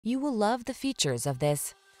You will love the features of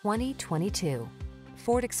this 2022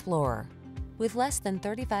 Ford Explorer. With less than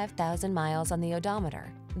 35,000 miles on the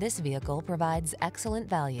odometer, this vehicle provides excellent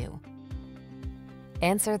value.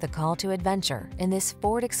 Answer the call to adventure in this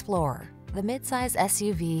Ford Explorer, the midsize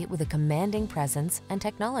SUV with a commanding presence and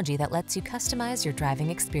technology that lets you customize your driving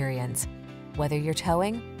experience. Whether you're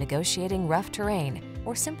towing, negotiating rough terrain,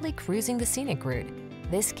 or simply cruising the scenic route,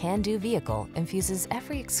 this can-do vehicle infuses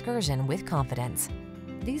every excursion with confidence.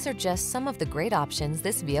 These are just some of the great options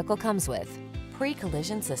this vehicle comes with: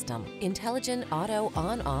 pre-collision system, intelligent auto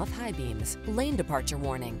on-off high beams, lane departure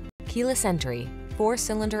warning, keyless entry,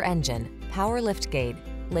 4-cylinder engine, power liftgate,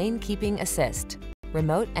 lane keeping assist,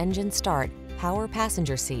 remote engine start, power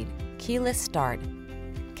passenger seat, keyless start.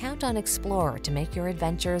 Count on Explorer to make your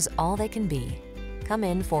adventures all they can be. Come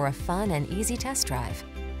in for a fun and easy test drive.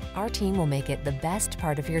 Our team will make it the best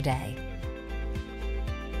part of your day.